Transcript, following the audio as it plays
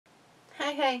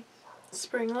Hey, hey,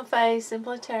 Spring LaFaye,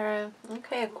 Simply Tarot.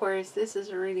 Okay, Aquarius, this is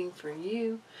a reading for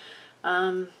you.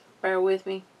 Bear with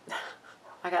me.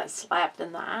 I got slapped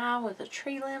in the eye with a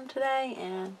tree limb today,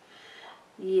 and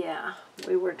yeah,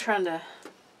 we were trying to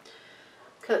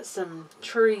cut some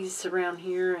trees around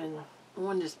here, and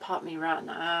one just popped me right in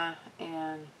the eye,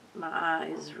 and my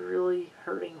eye is really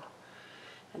hurting.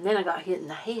 And then I got hit in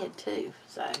the head, too,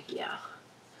 so yeah.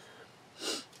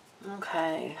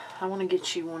 Okay, I want to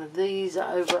get you one of these,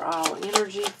 overall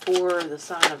energy for the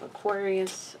sign of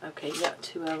Aquarius. Okay, you got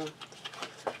two of them.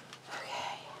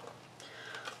 Okay.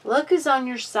 Luck is on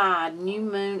your side. New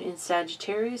moon in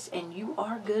Sagittarius, and you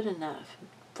are good enough.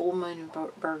 Full moon in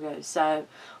Virgo. So,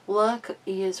 luck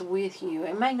is with you.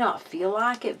 It may not feel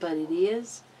like it, but it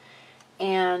is.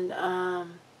 And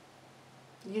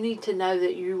you need to know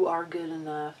that you are good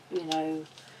enough, you know.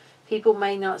 People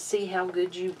may not see how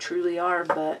good you truly are,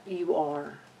 but you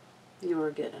are. You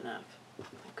are good enough.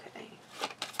 Okay.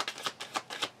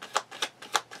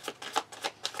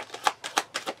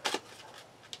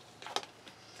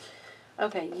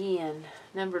 Okay, yin,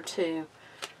 number 2.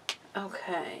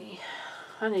 Okay.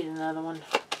 I need another one.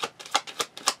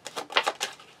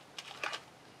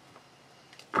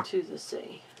 To the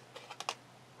sea.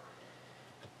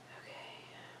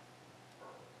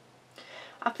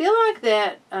 I feel like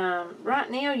that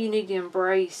right now you need to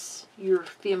embrace your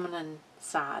feminine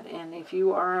side. And if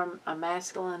you are a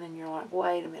masculine and you're like,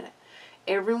 wait a minute.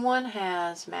 Everyone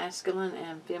has masculine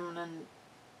and feminine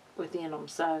within them.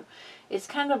 So it's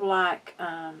kind of like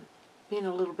being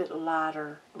a little bit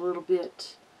lighter, a little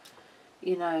bit,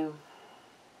 you know,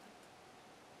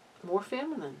 more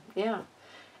feminine. Yeah.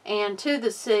 And to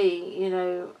the sea, you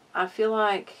know, I feel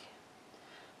like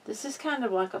this is kind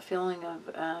of like a feeling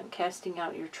of casting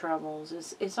out your troubles.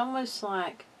 It's almost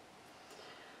like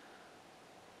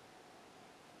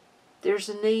there's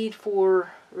a need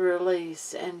for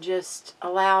release, and just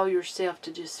allow yourself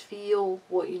to just feel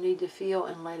what you need to feel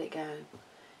and let it go.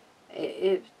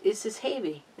 It's just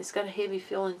heavy. It's got a heavy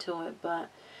feeling to it, but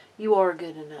you are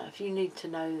good enough. You need to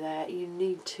know that. You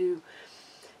need to,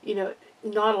 you know,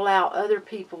 not allow other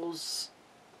people's,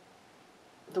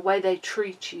 the way they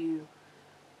treat you,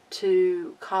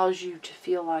 to cause you to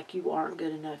feel like you aren't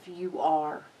good enough. You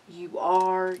are. You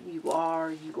are, you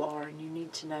are, you are, and you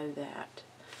need to know that.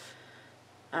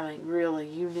 I mean, really,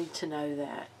 you need to know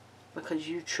that, because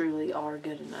you truly are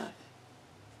good enough.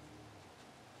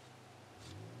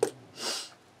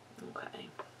 Okay.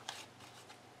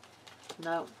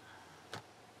 No.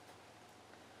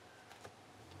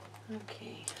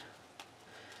 Okay.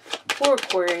 For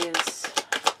Aquarius.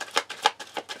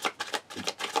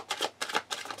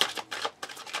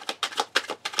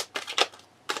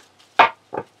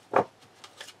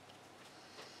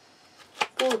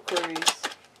 Aquarius.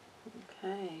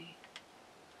 Okay.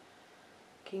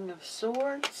 King of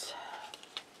Swords.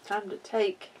 Time to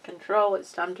take control.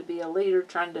 It's time to be a leader.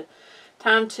 Time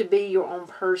to be your own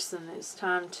person. It's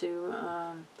time to,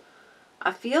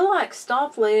 I feel like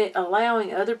stop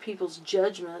allowing other people's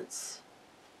judgments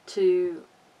to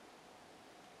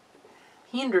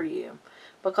hinder you,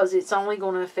 because it's only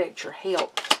going to affect your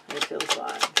health, it feels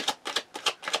like.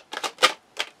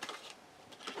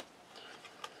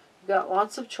 Got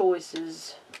lots of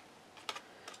choices,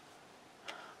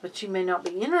 but you may not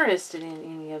be interested in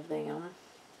any of them,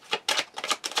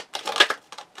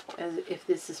 as if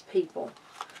this is people.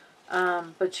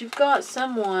 But you've got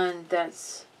someone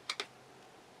that's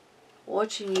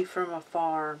watching you from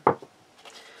afar.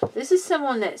 This is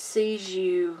someone that sees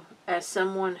you as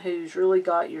someone who's really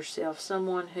got yourself,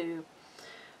 someone who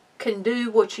can do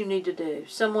what you need to do,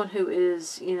 someone who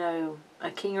is, you know,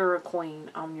 a king or a queen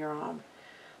on your own.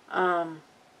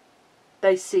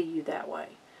 They see you that way.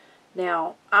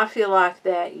 Now, I feel like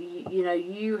that, you know,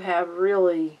 you have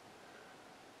really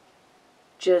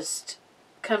just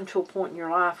come to a point in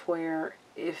your life where,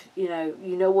 if, you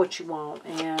know what you want,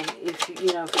 and if,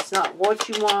 you know, if it's not what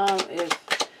you want,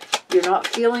 if you're not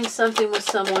feeling something with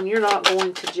someone, you're not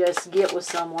going to just get with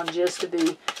someone just to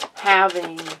be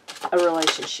having a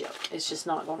relationship. It's just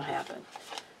not going to happen.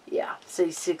 Yeah,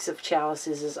 see, 6 of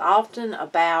Chalices is often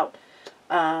about,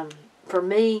 for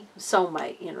me,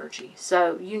 soulmate energy.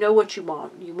 So, you know what you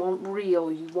want. You want real.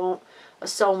 You want a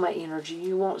soulmate energy.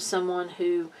 You want someone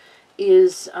who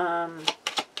is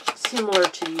similar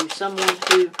to you. Someone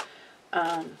who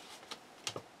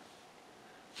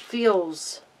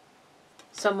feels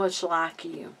so much like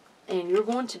you. And you're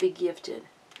going to be gifted.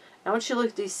 Now, I want you to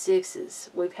look at these 6s.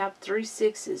 We've had 3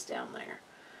 6s down there.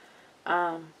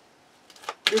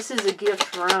 This is a gift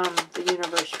from the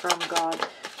universe, from God.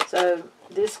 So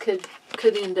this could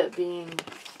end up being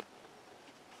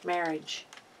marriage.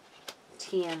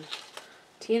 10.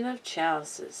 10 of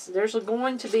chalices. There's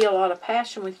going to be a lot of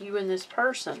passion with you and this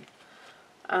person.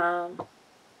 I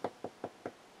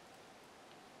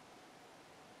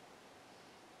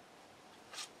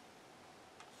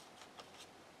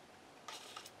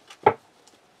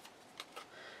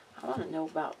want to know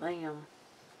about them.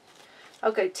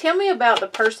 Okay, tell me about the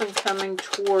person coming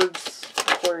towards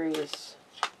Aquarius.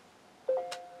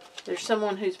 There's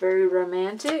someone who's very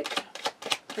romantic.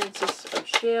 Princess of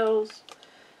Shells.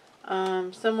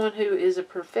 Someone who is a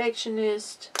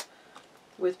perfectionist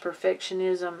with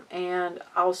perfectionism and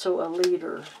also a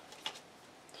leader.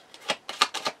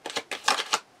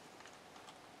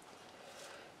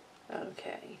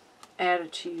 Okay.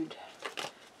 Attitude.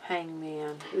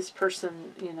 Hangman. This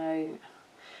person, you know,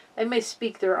 they may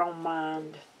speak their own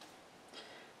mind.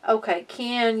 Okay,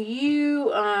 can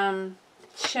you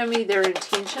show me their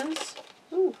intentions?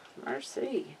 Ooh,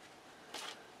 mercy.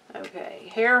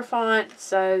 Okay, Hierophant.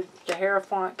 So the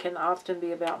Hierophant can often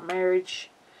be about marriage,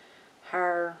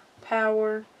 higher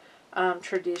power,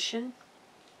 tradition,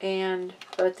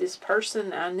 but this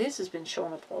person, and this has been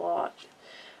showing up a lot,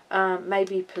 may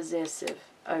be possessive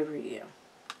over you.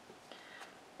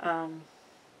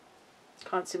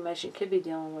 Consummation could be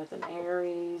dealing with an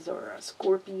Aries or a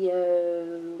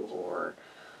Scorpio or,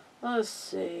 let's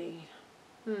see,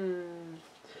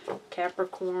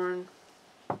 Capricorn.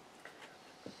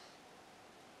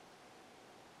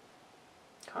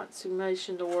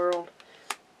 Consummation, the world.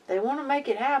 They want to make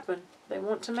it happen. They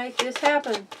want to make this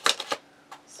happen.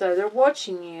 So they're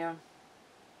watching you.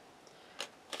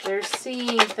 They're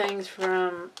seeing things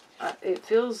from, it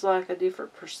feels like a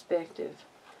different perspective.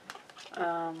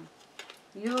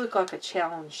 You look like a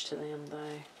challenge to them,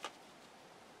 though.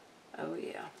 Oh,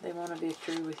 yeah. They want a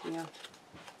victory with you.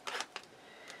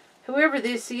 Whoever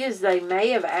this is, they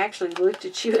may have actually looked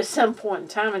at you at some point in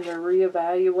time and they're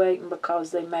reevaluating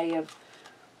because they may have,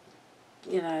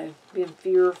 you know, been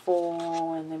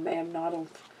fearful and they may have not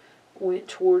went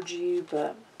towards you,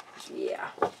 but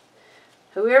yeah.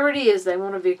 Whoever it is, they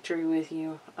want a victory with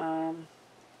you.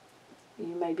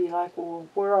 You may be like, well,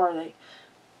 where are they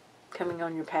coming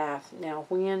on your path? Now,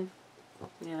 when?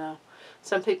 You know,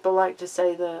 some people like to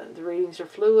say the readings are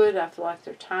fluid. I feel like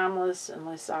they're timeless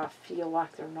unless I feel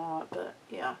like they're not, but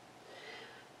yeah.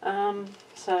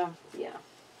 So, yeah.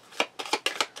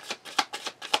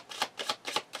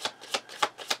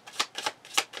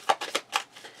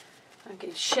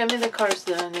 Okay, show me the cards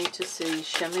that I need to see.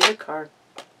 Show me the card.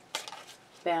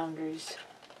 Boundaries.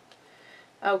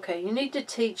 Okay, you need to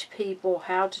teach people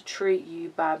how to treat you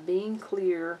by being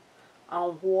clear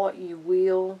on what you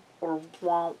will or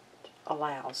won't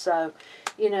allow. So,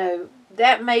 you know,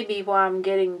 that may be why I'm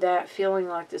getting that feeling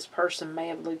like this person may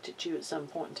have looked at you at some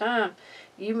point in time.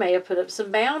 You may have put up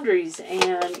some boundaries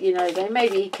and, you know, they may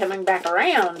be coming back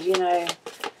around, you know.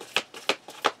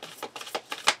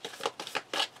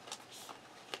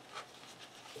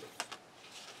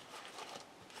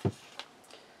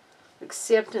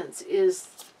 Acceptance is,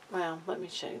 well, let me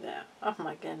show you that. Oh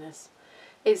my goodness.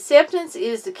 Acceptance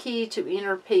is the key to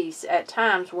inner peace. At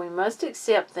times, we must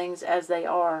accept things as they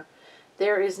are.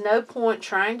 There is no point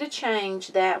trying to change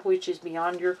that which is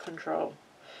beyond your control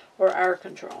or our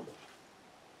control.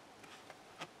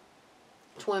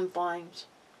 Twin flames.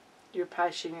 You're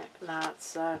passionate knights.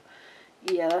 So,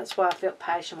 yeah, that's why I felt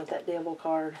passion with that devil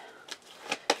card.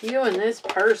 You and this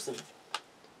person.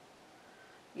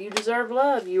 You deserve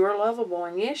love. You are lovable.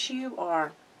 And yes, you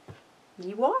are.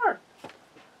 You are.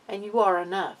 And you are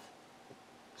enough.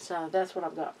 So that's what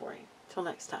I've got for you. Till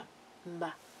next time.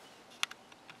 Bye.